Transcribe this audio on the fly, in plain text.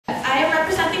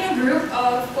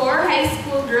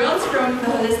from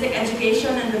the Holistic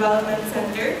Education and Development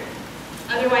Center,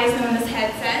 otherwise known as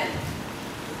HEDCen.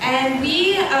 And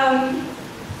we,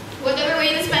 whatever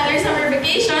way to spend our summer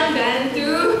vacation than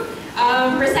to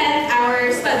present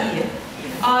our study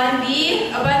on the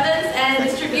abundance and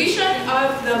distribution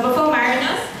of the Buffo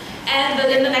marinus and the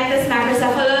Limnonectes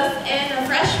macrocephalus in a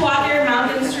freshwater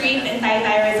mountain stream in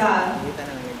Taytay, Rizal.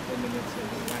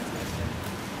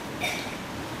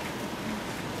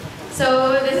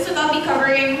 So this is what I'll be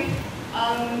covering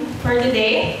for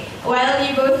today. While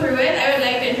you go through it, I would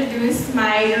like to introduce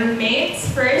my roommates.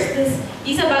 First is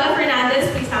Isabella Fernandez,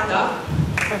 please stand up.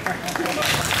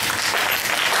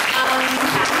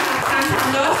 Sam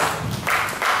Santos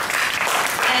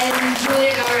and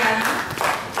Julia Gaurana.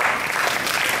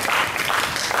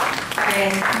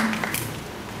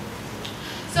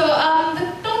 So the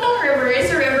Tongtong River is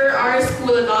a river our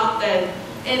school adopted.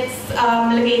 It's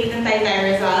located in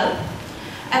Taytay, Rizal.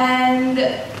 And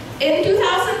in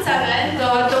 2007, the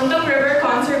Tongtong River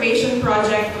Conservation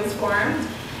Project was formed.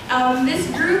 This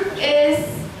group is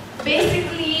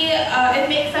basically, it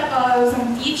makes up of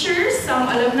some teachers, some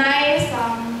alumni,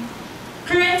 some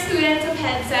current students of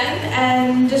HEDCen,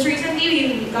 and just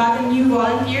recently we've gotten new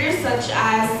volunteers such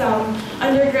as some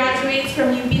undergraduates from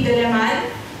UP Diliman,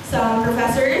 some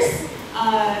professors,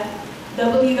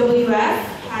 WWF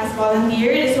has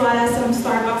volunteered, as well as some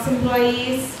Starbucks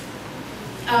employees,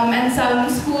 and some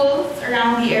schools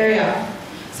around the area.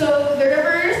 So the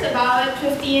river is about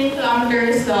 15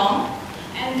 kilometers long,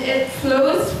 and it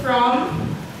flows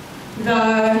from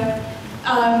the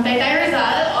Taytay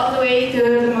Rizal all the way to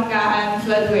the Manggahan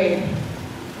floodway.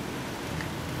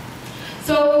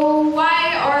 So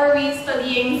why are we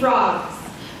studying frogs?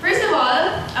 First of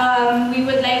all, we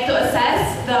would like to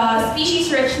assess the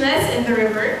species richness in the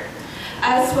river,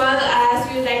 as well as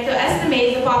we would like to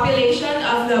estimate the population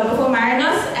of the Buffo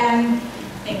marinus and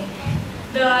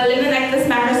the Limnonectes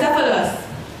macrocephalus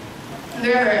in the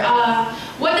river.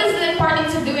 What is the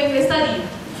importance of doing this study?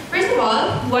 First of all,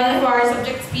 one of our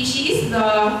subject species,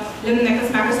 the Limnonectes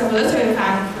macrocephalus, or the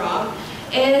fan frog,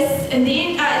 is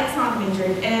it's not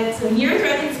endangered. It's a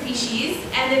near-threatened species,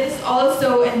 and it is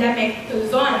also endemic to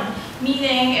Luzon,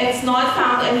 meaning it's not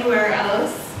found anywhere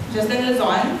else, just in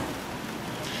Luzon.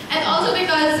 And also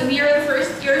because we are the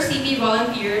first-year CP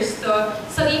volunteers to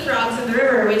study frogs in the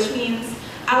river, which means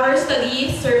our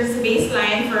study serves as a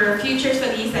baseline for future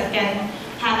studies that can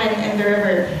happen in the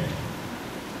river.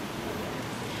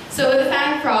 So the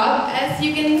fan frog, as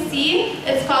you can see,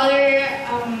 its color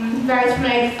varies from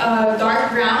like a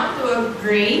dark brown to a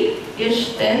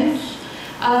grayish tinge.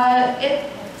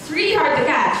 It's really hard to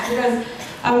catch because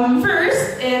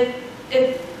first,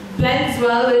 it blends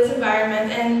well with its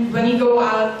environment, and when you go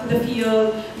out to the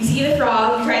field, you see the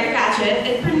frog, you try to catch it,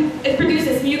 it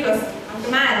produces mucus on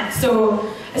command. So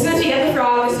as soon as we get the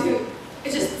frog,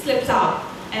 it just slips out,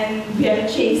 and we have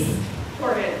to chase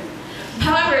for it.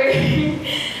 However,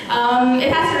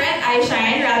 it has a red eye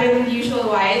shine rather than the usual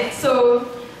white, so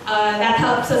that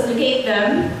helps us locate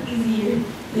them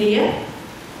easily.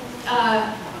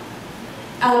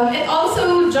 It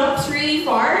also jumps really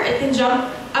far. It can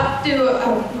jump up to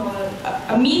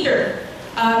a meter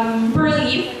per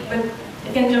leap, but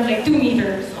it can jump like 2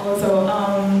 meters also.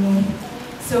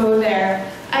 So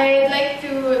there. I'd like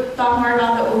to talk more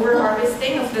about the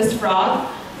overharvesting of this frog,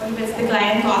 one of its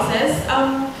decline causes.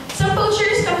 Some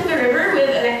poachers come to the river with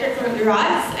electric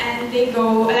rods and they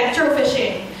go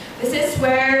electrofishing. This is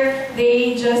where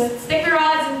they just stick the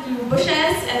rods into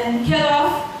bushes and kill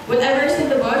off whatever's in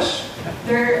the bush.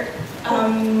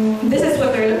 This is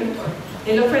what they're looking for.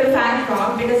 They look for the fan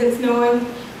frog because it's known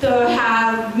to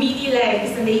have meaty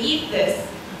legs, and they eat this.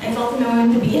 And it's also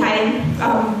known to be high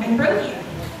in protein.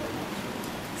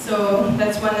 So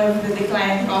that's one of the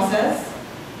decline causes.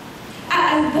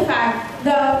 And the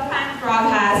fan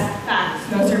frog has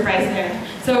fangs, no surprise there.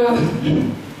 So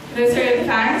those are the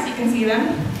fangs, you can see them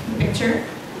in the picture.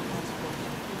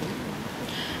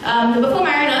 The Buffo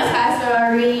marinus has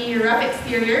a really rough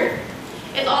exterior.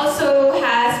 It also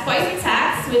has poison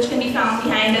sacs, which can be found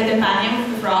behind the tympanium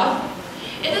of the frog.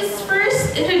 It is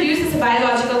first introduced as a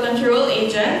biological control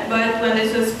agent, but when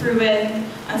this was proven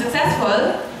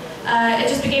unsuccessful, it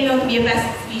just became known to be a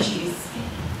pest species.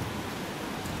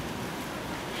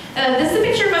 This is a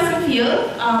picture of us in the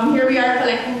field. Here we are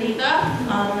collecting data.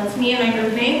 That's me and my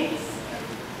group mates.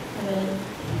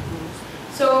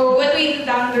 So what do we do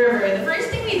down the river? The first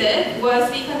thing we did was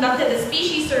we conducted a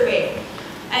species survey.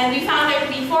 And we found there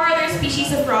to be 4 other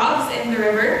species of frogs in the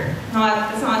river.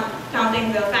 That's not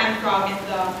counting the fan frog and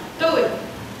the toad.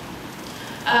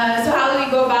 So how do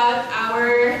we go about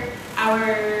our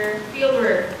field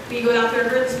work? We go down to the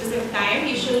river at a specific time,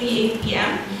 usually 8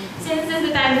 p.m. Since this is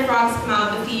the time the frogs come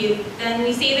out to feed, then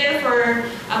we stay there for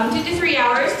 2 to 3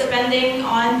 hours depending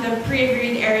on the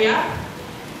pre-agreed area.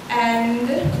 And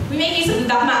we make use of the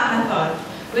dama method,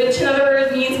 which in other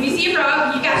words means we see a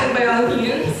frog, you catch it by all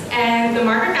means, and the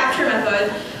marker capture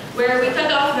method, where we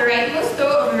cut off the rightmost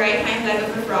toe of the right hind leg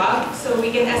of the frog so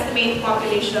we can estimate the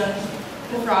population of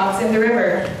the frogs in the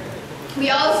river. We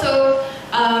also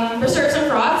preserve some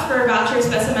frogs for voucher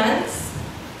specimens.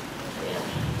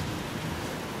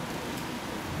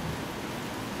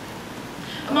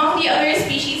 Among the other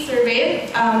species surveyed,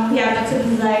 we have the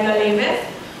Wildllife,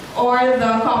 or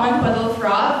the common puddle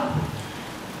frog.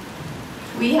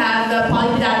 We have the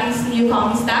Polypedales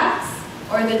neocomstax,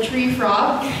 or the tree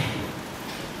frog.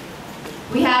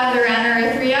 We have the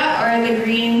Ranaerythrea, or the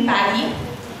green paddy,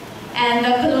 and the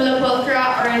Cannula pulchra,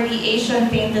 or the Asian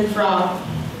painted frog.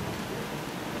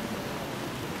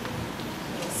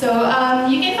 So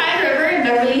you can find the river in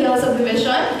Beverly Hills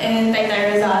subdivision in Taytay,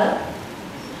 Rizal.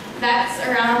 That's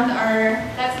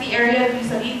the area we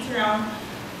studied. It's around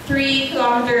 3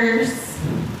 kilometers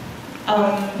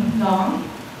long.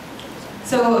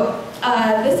 So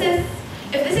if this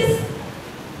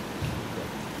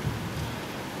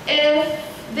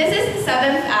is the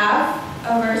 7th Ave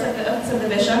of our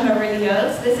subdivision, Beverly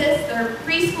Hills. This is the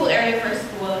preschool area for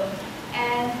school,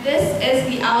 and this is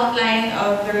the outline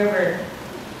of the river.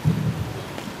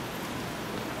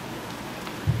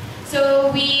 So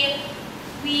we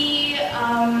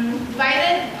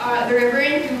divided the river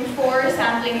into 4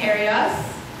 sampling areas.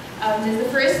 This is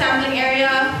the first sampling area,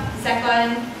 the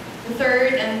second, the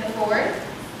third, and the fourth.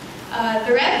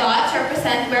 The red dots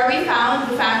represent where we found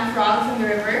the fang frogs in the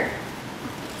river.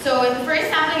 So in the first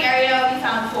sampling area, we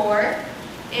found 4.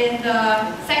 In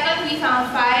the second, we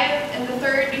found 5. In the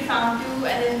third, we found 2.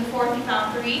 And in the fourth, we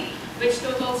found 3, which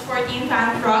totals 14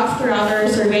 fang frogs throughout our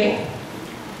survey.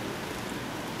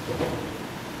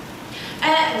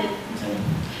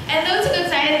 And though it's a good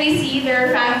sign that we see there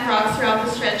are fang frogs throughout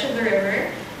the stretch of the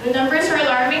river, the numbers are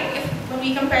alarming when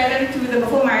we compare them to the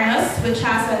Buffalo Marinus, which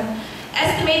has an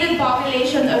estimated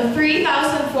population of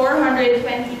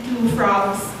 3,422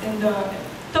 frogs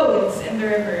toads in the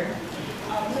river.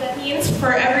 So that means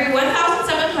for every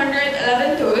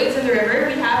 1,711 toads in the river,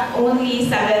 we have only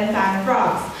 7 fang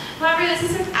frogs. However, this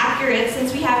isn't accurate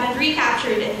since we haven't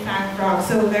recaptured any fang frogs,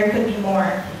 so there could be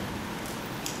more.